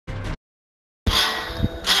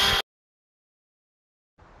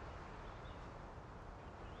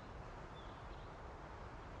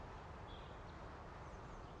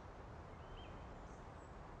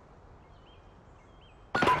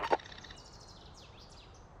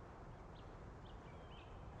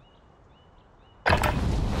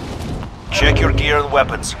Check your gear and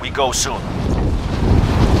weapons. We go soon.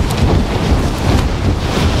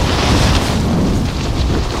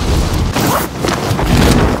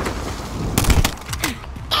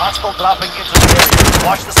 Hostile dropping into the area.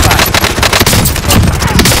 Watch the sky.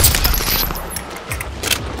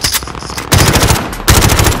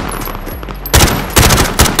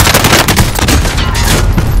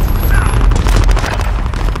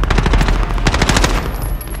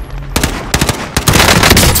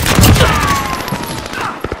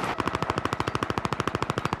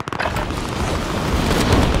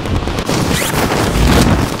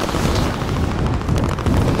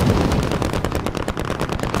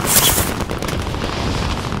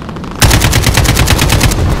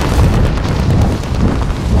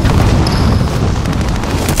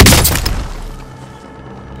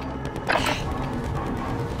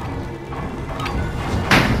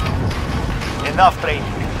 Enough training.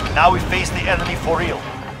 Now we face the enemy for real.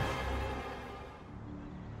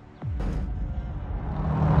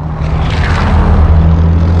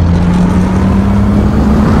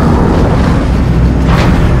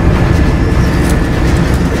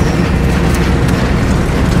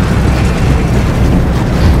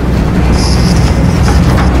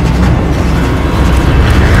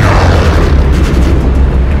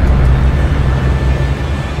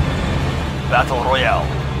 Battle Royale.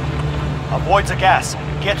 Avoid the gas.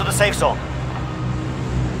 Get to the safe zone.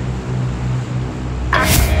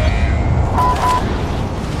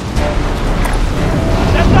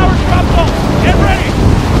 That's our drop zone. Get ready!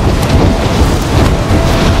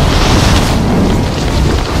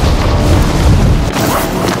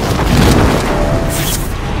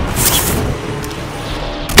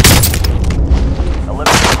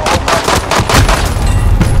 Eliminate all targets.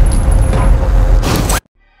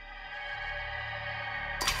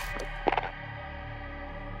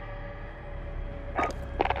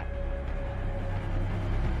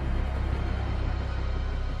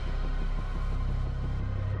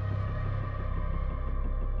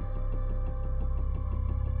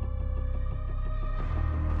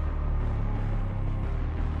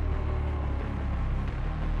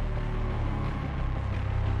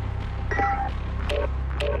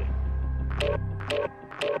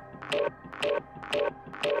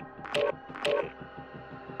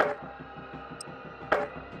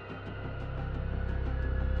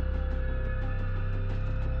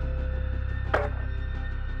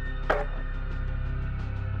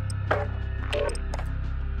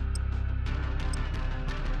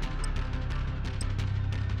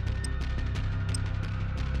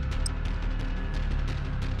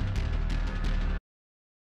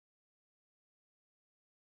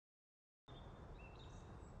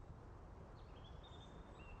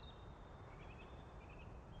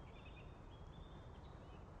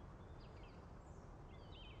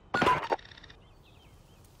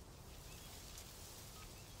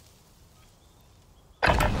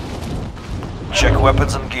 Check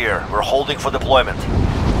weapons and gear. We're holding for deployment.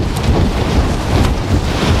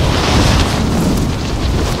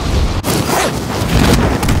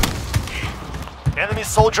 Enemy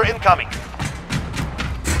soldier incoming.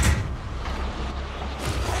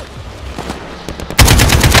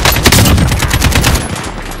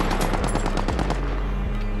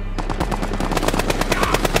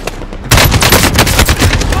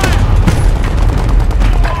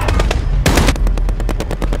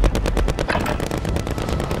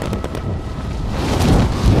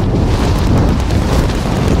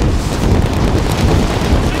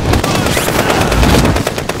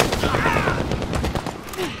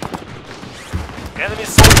 Enemy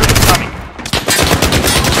soldier incoming.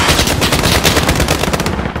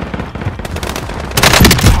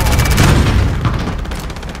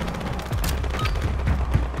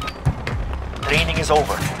 Training is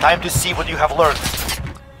over. Time to see what you have learned.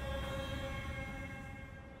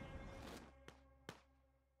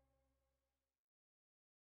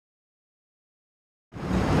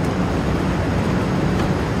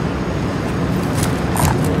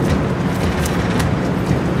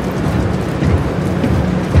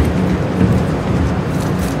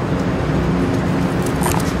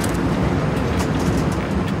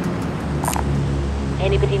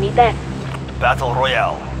 Anybody need that? Battle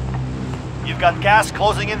Royale. You've got gas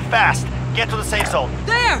closing in fast. Get to the safe zone.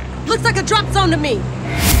 There! Looks like a drop zone to me.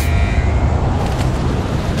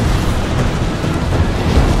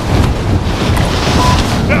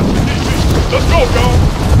 Let's go, y'all!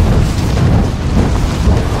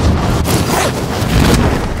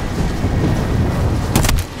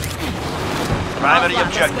 Primary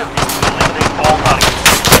objective is to eliminate all targets.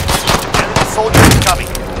 Enemy soldier incoming.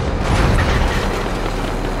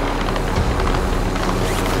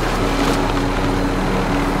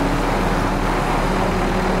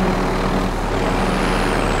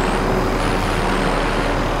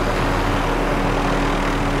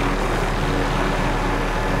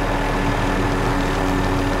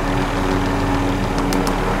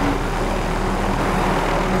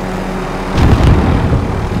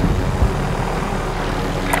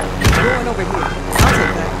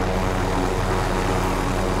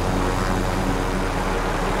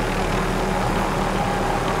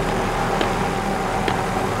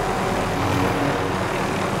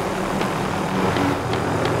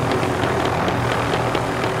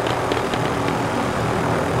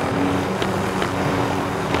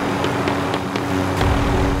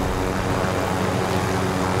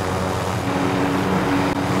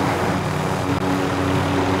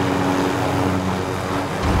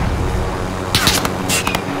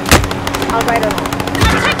 I'll ride along.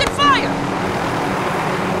 They're taking fire!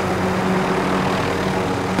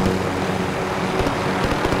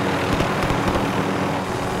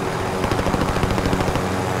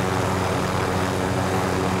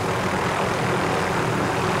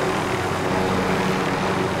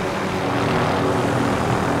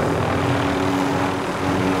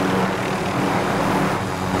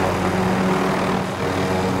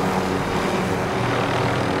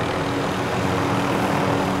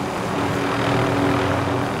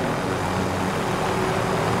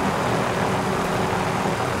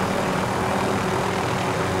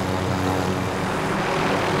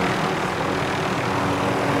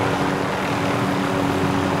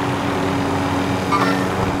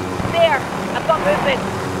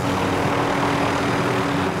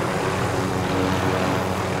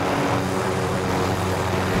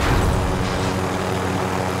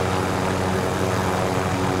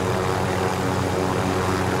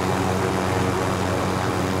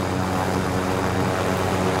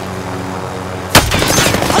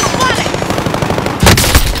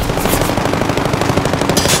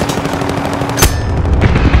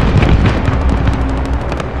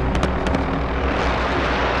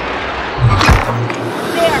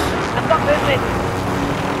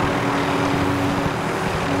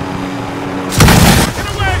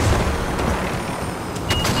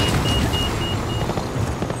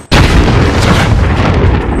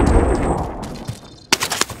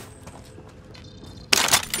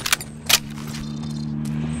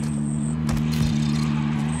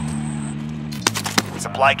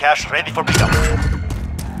 Supply cache ready for pickup.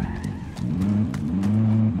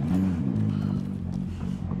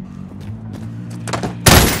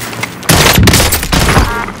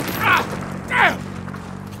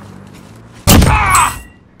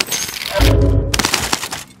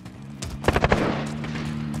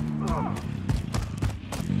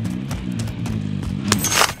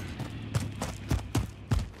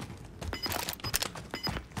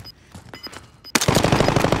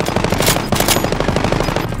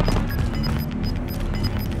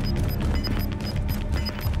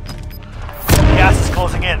 Gas is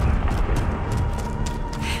closing in.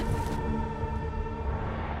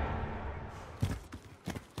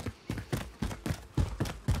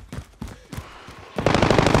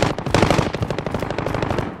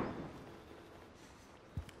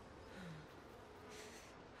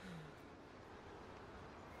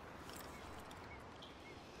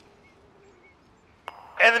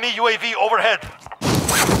 Enemy UAV overhead.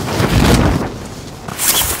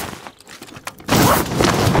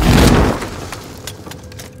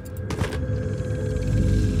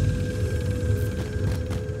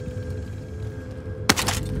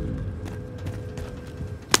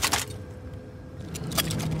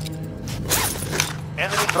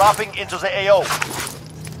 Enemy dropping into the AO.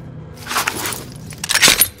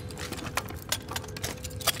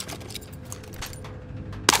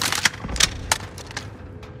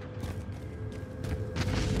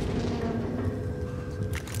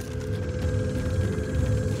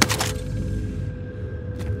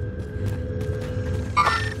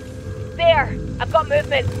 There! I've got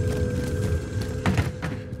movement!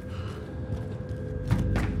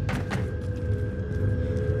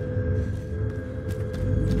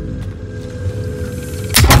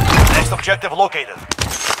 Next objective located.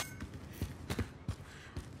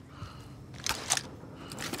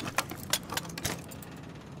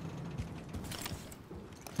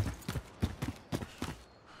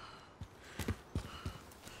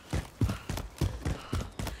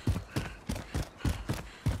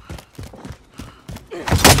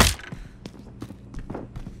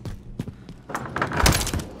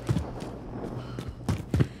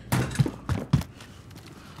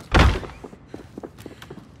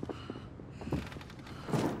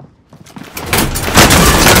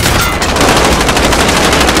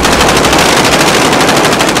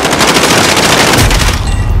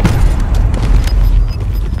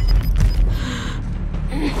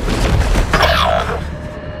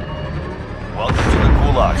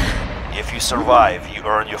 If you survive, you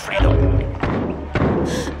earn your freedom.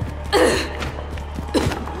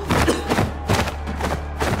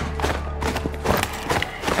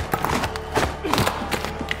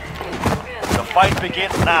 The fight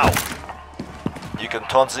begins now. You can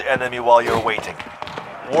taunt the enemy while you're waiting.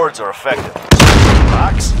 Words are effective.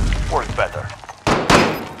 Facts work better.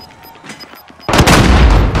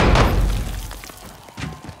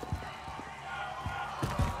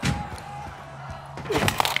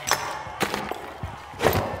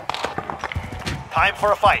 Time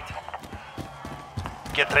for a fight.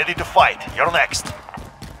 Get ready to fight. You're next.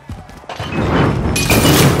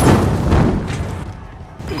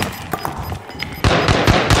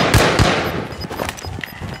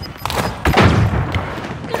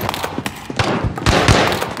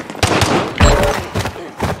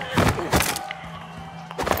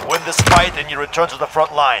 fight and you return to the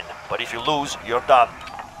front line. But if you lose, you're done.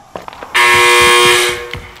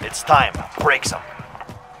 It's time. Break some.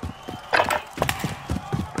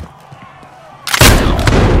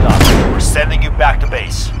 Done. We're sending you back to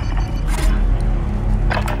base.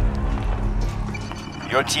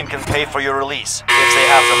 Your team can pay for your release if they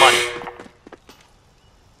have the money.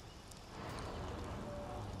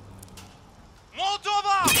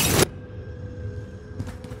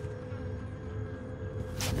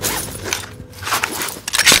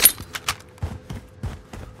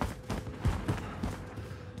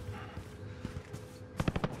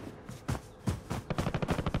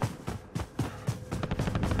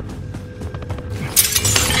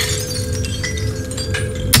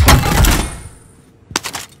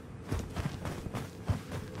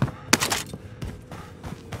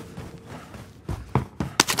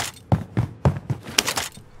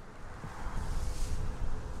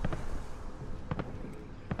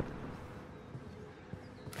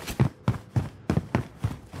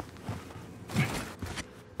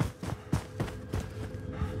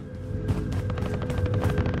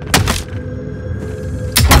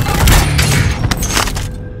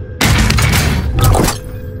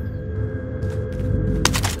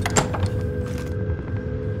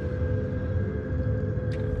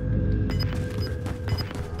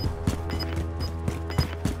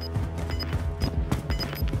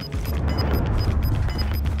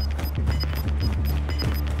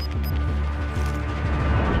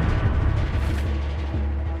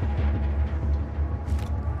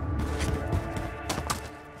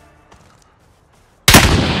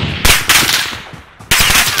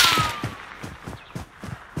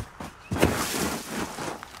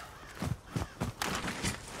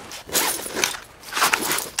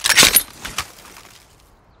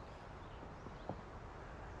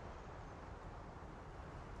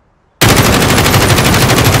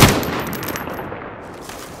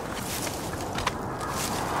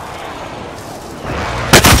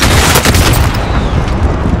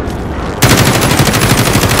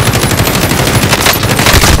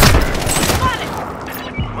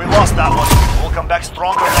 That one. We'll come back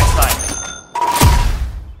stronger next time.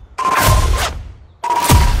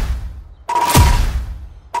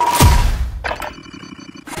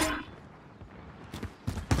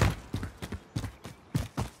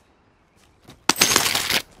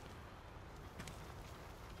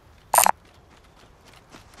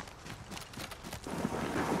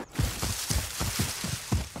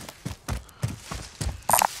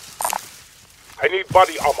 I need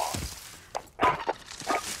body armor.